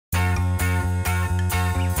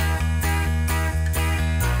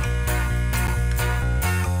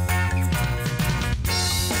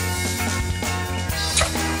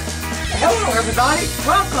everybody.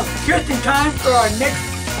 Welcome. Just in time for our next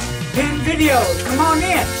 10 videos. Come on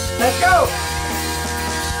in. Let's go.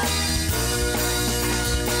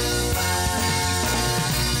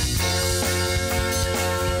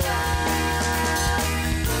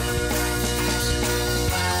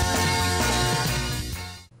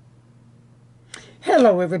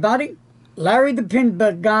 Hello everybody. Larry the Pen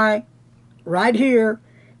Bug Guy right here,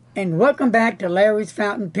 and welcome back to Larry's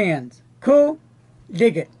Fountain Pens. Cool?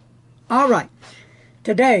 Dig it. Alright,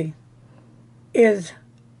 today is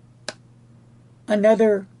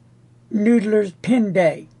another Noodler's Pen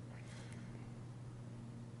Day.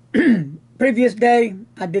 Previous day,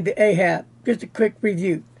 I did the Ahab. Just a quick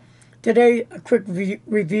review. Today, a quick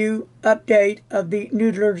review update of the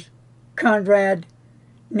Noodler's Konrad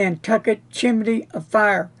Nantucket Chimney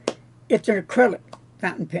Afire. It's an acrylic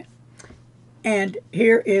fountain pen. And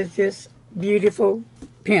here is this beautiful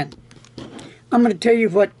pen. I'm going to tell you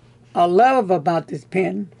what I love about this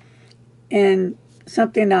pen, and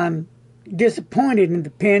something I'm disappointed in the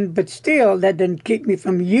pen, but still that doesn't keep me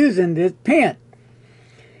from using this pen.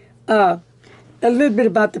 A little bit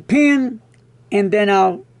about the pen, and then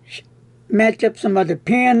I'll match up some other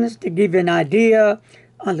pens to give you an idea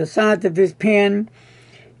on the size of this pen,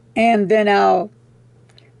 and then I'll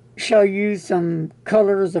show you some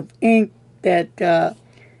colors of ink that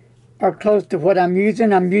are close to what I'm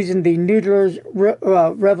using. I'm using the Noodler's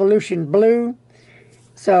Revolution Blue.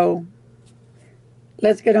 So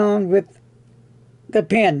let's get on with the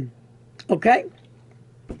pen. Okay?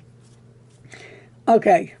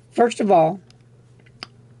 Okay, first of all,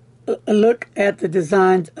 look at the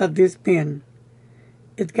designs of this pen.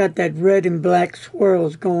 It's got that red and black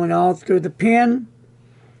swirls going all through the pen,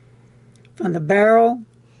 from the barrel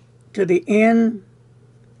to the end,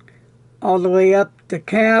 all the way up the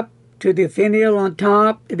cap to the finial on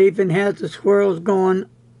top. It even has the swirls going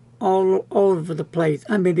all over the place.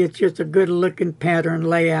 I mean, it's just a good looking pattern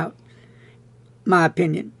layout, my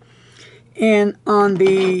opinion. And on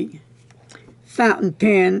the fountain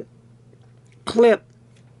pen clip,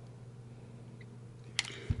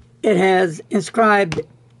 it has inscribed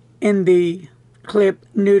in the clip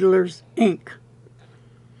Noodler's ink.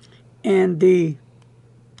 And the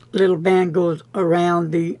little band goes around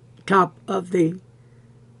the top of the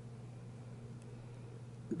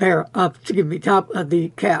barrel, top of the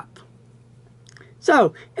cap.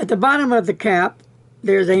 So at the bottom of the cap,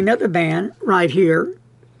 there's another band right here,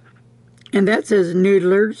 and that says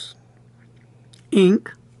Noodler's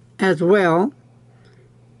ink as well,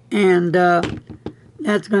 and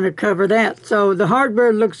that's going to cover that. So the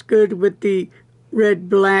hardware looks good with the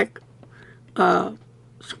red-black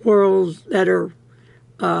swirls that are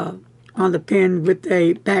on the pen with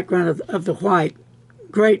a background of the white.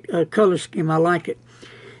 Great color scheme. I like it.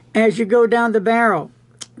 As you go down the barrel,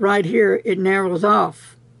 right here, it narrows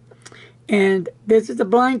off. And this is the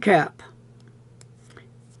blind cap.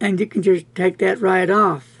 And you can just take that right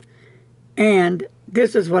off. And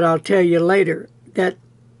this is what I'll tell you later, that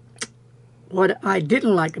what I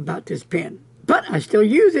didn't like about this pen. But I still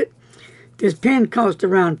use it. This pen cost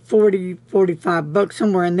around 40, 45 bucks,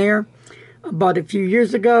 somewhere in there. I bought it a few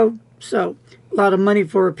years ago, so a lot of money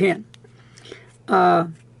for a pen.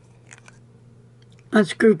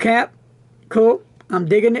 Unscrew cap, cool. I'm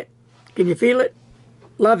digging it. Can you feel it?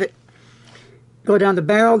 Love it. Go down the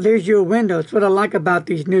barrel, there's your window. That's what I like about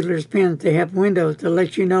these Noodler's pens. They have windows to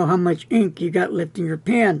let you know how much ink you got left in your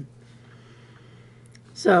pen.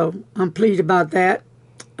 So I'm pleased about that.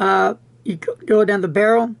 You go down the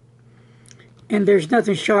barrel, and there's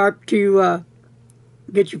nothing sharp to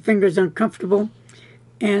get your fingers uncomfortable.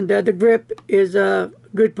 And the grip is a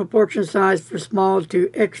good proportion size for small to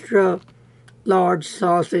extra large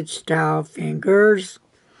sausage style fingers.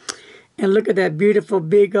 And look at that beautiful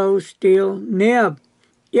big old steel nib.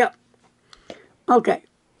 Yep. Okay.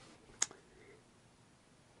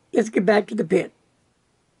 Let's get back to the pen.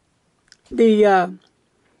 The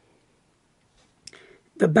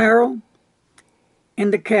barrel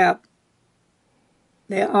and the cap,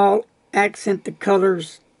 they all accent the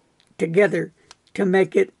colors together to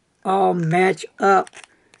make it all match up.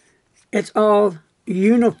 It's all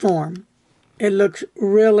uniform. It looks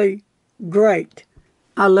really great.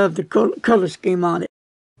 I love the color scheme on it.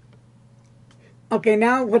 Okay,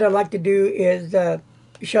 now what I'd like to do is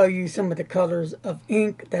show you some of the colors of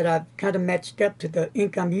ink that I've kind of matched up to the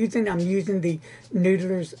ink I'm using. I'm using the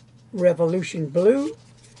Noodler's Revolution Blue.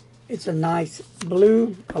 It's a nice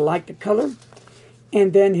blue. I like the color.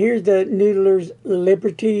 And then here's the Noodler's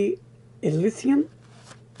Liberty Elysium.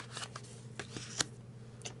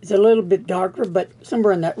 It's a little bit darker, but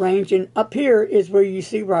somewhere in that range. And up here is where you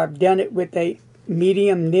see where I've done it with a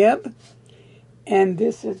medium nib. And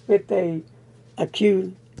this is with a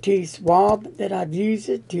QT swab that I've used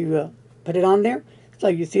it to put it on there, so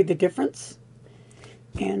you see the difference.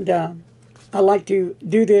 And I like to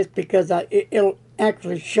do this because it'll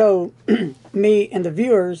actually show me and the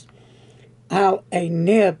viewers how a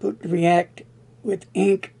nib would react with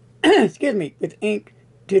ink, excuse me, with ink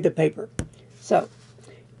to the paper. So,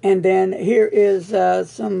 and then here is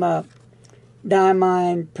some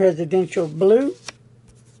Diamond Presidential Blue.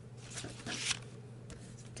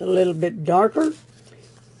 It's a little bit darker.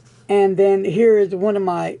 And then here is one of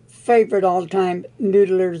my favorite all-time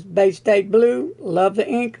Noodler's Bay State Blue. Love the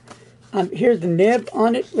ink. Here's the nib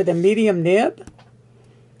on it with a medium nib.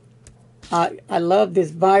 I love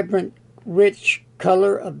this vibrant, rich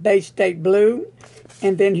color of Bay State Blue.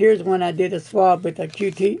 And then here's one I did a swab with a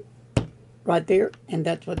QT right there. And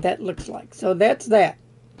that's what that looks like. So that's that.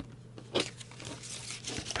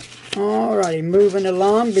 Alrighty, moving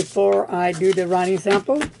along. Before I do the writing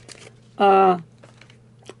sample, I'll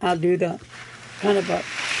do the kind of a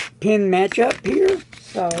pen matchup here.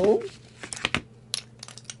 So,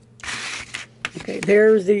 okay,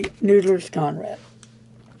 there's the Noodler's Konrad.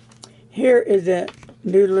 Here is the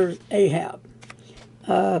Noodler's Ahab.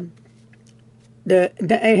 The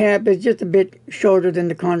Ahab is just a bit shorter than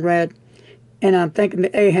the Konrad, and I'm thinking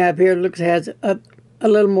the Ahab here has a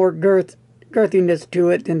little more girthiness to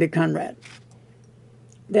it than the Konrad.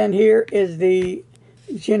 Then here is the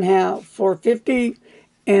Chimney 450,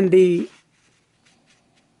 and the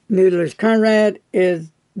Noodler's Konrad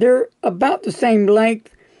they're about the same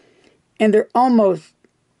length, and they're almost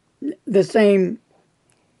the same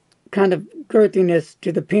kind of girthiness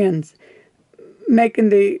to the pens, making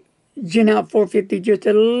the Chimney 450 just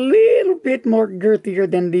a little bit more girthier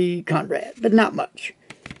than the Konrad, but not much.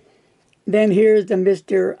 Then here's the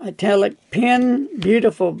Mr. Italic pen.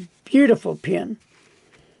 Beautiful, beautiful pen.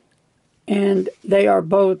 And they are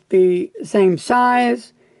both the same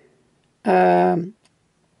size. And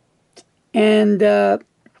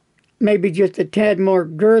maybe just a tad more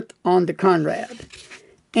girth on the Konrad.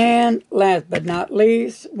 And last but not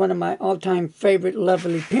least, one of my all-time favorite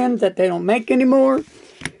lovely pens that they don't make anymore,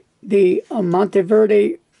 the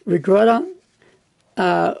Monteverde Regretta,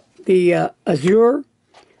 the Azure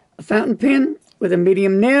fountain pen with a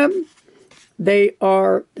medium nib. They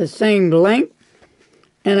are the same length,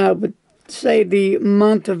 and I would say the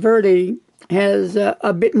Monteverde has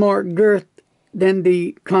a bit more girth than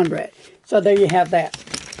the Konrad. So there you have that.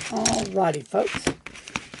 Alrighty, folks.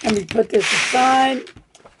 Let me put this aside,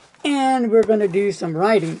 and we're going to do some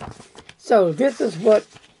writing. So this is what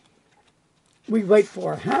we wait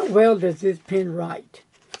for. How well does this pen write?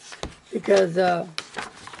 Because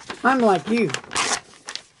I'm like you.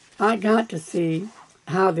 I got to see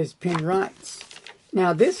how this pen writes.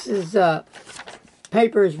 Now this is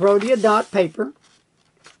paper is Rhodia dot paper.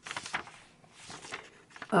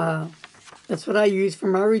 That's what I use for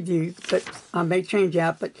my reviews, but I may change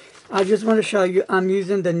out. But I just want to show you I'm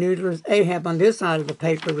using the Noodler's Ahab on this side of the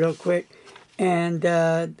paper real quick, and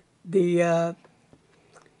the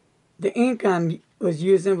ink I was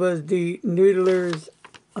using was the Noodler's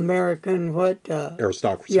American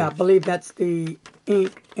Aristocracy. Yeah, I believe that's the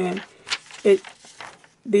ink, and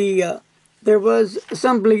there was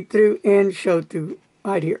some bleed through and showed through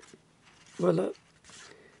right here. Well,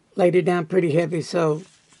 laid it down pretty heavy, so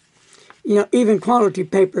you know, even quality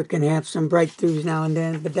paper can have some breakthroughs now and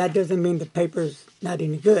then, but that doesn't mean the paper's not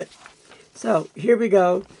any good. So here we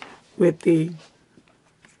go with the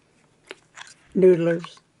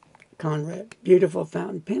Noodler's Konrad. Beautiful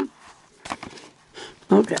fountain pen.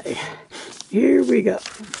 Okay, here we go.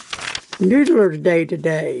 Noodler's Day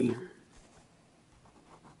today.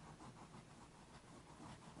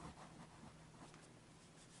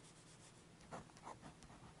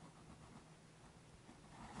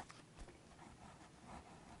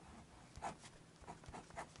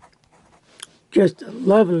 Just a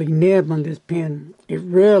lovely nib on this pen. It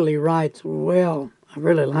really writes well. I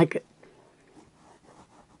really like it.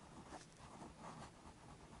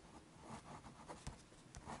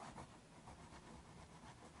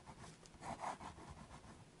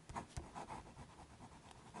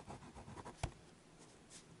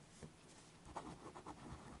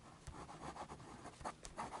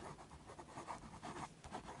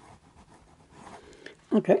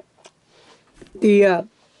 Okay.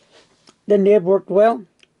 The nib worked well.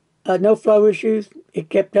 No flow issues. It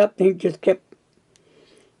kept up. The ink just kept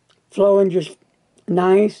flowing just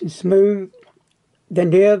nice and smooth. The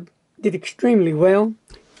nib did extremely well.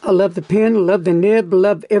 I love the pen, love the nib,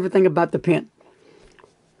 love everything about the pen.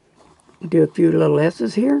 We'll do a few little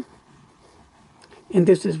S's here. And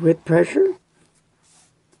this is with pressure.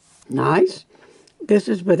 Nice. This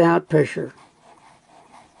is without pressure.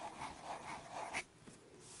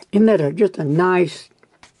 Isn't that just a nice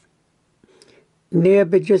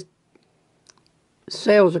nib? It just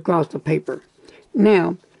sails across the paper.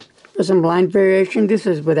 Now, for some line variation, this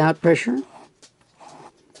is without pressure.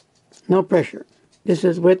 No pressure. This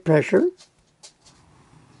is with pressure.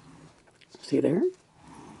 See there?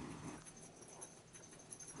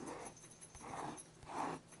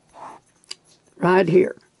 Right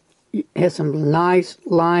here. It has some nice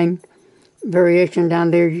line variation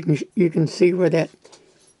down there. You can see where that,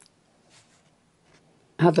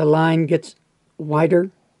 how the line gets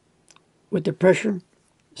wider with the pressure.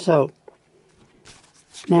 So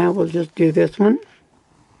now we'll just do this one.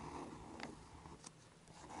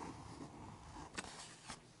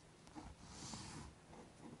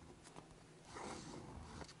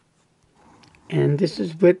 And this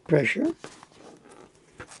is with pressure.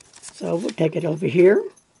 So we'll take it over here,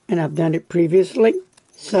 and I've done it previously.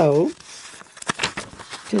 So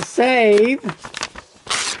to save,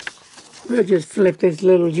 we'll just flip this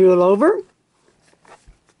little jewel over.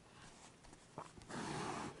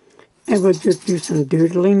 And we'll just do some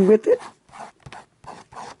doodling with it.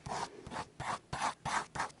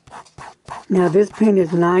 Now this pen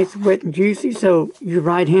is nice, wet, and juicy, so you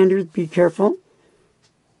right-handers, be careful.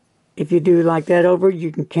 If you do like that over,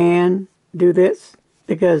 you can do this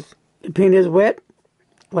because the pen is wet,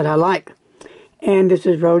 what I like. And this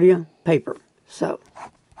is rhodia paper, so.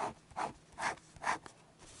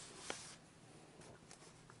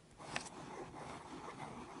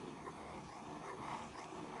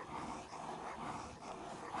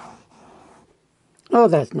 Oh,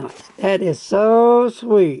 that's nice. That is so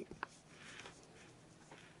sweet.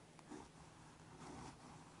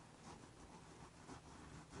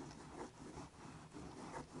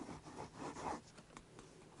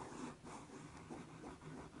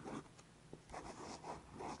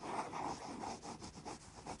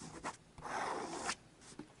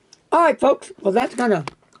 All right, folks. Well, that's going to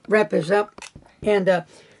wrap us up. And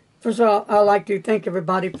first of all, I'd like to thank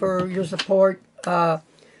everybody for your support.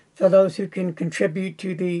 For those who can contribute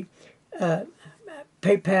to the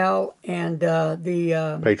PayPal and the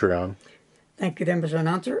Patreon. Thank you, Mr.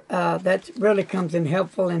 Announcer. That really comes in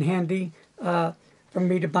helpful and handy for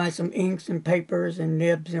me to buy some inks and papers and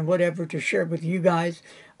nibs and whatever to share with you guys.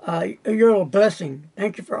 You're a blessing.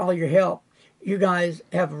 Thank you for all your help. You guys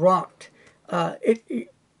have rocked. The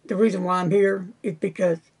reason why I'm here is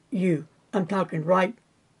because you. I'm talking right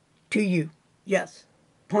to you. Yes.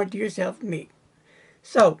 Point to yourself, me.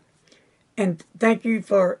 So, and thank you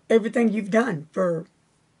for everything you've done, for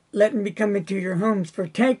letting me come into your homes, for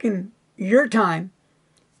taking your time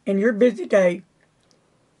in your busy day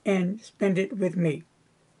and spend it with me.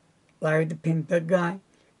 Larry the Pen Bug Guy.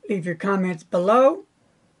 Leave your comments below.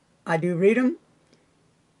 I do read them.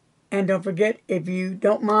 And don't forget, if you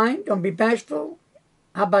don't mind, don't be bashful.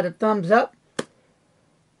 How about a thumbs up?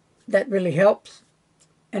 That really helps.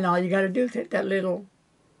 And all you got to do is hit that little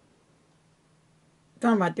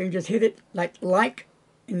thumb right there and just hit it like,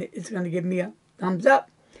 and it's going to give me a thumbs up.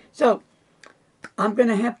 So I'm going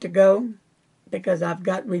to have to go because I've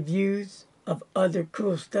got reviews of other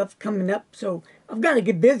cool stuff coming up. So I've got to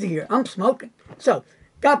get busy here. I'm smoking. So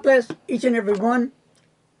God bless each and every one.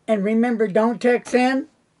 And remember, don't text in.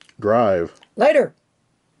 Drive. Later.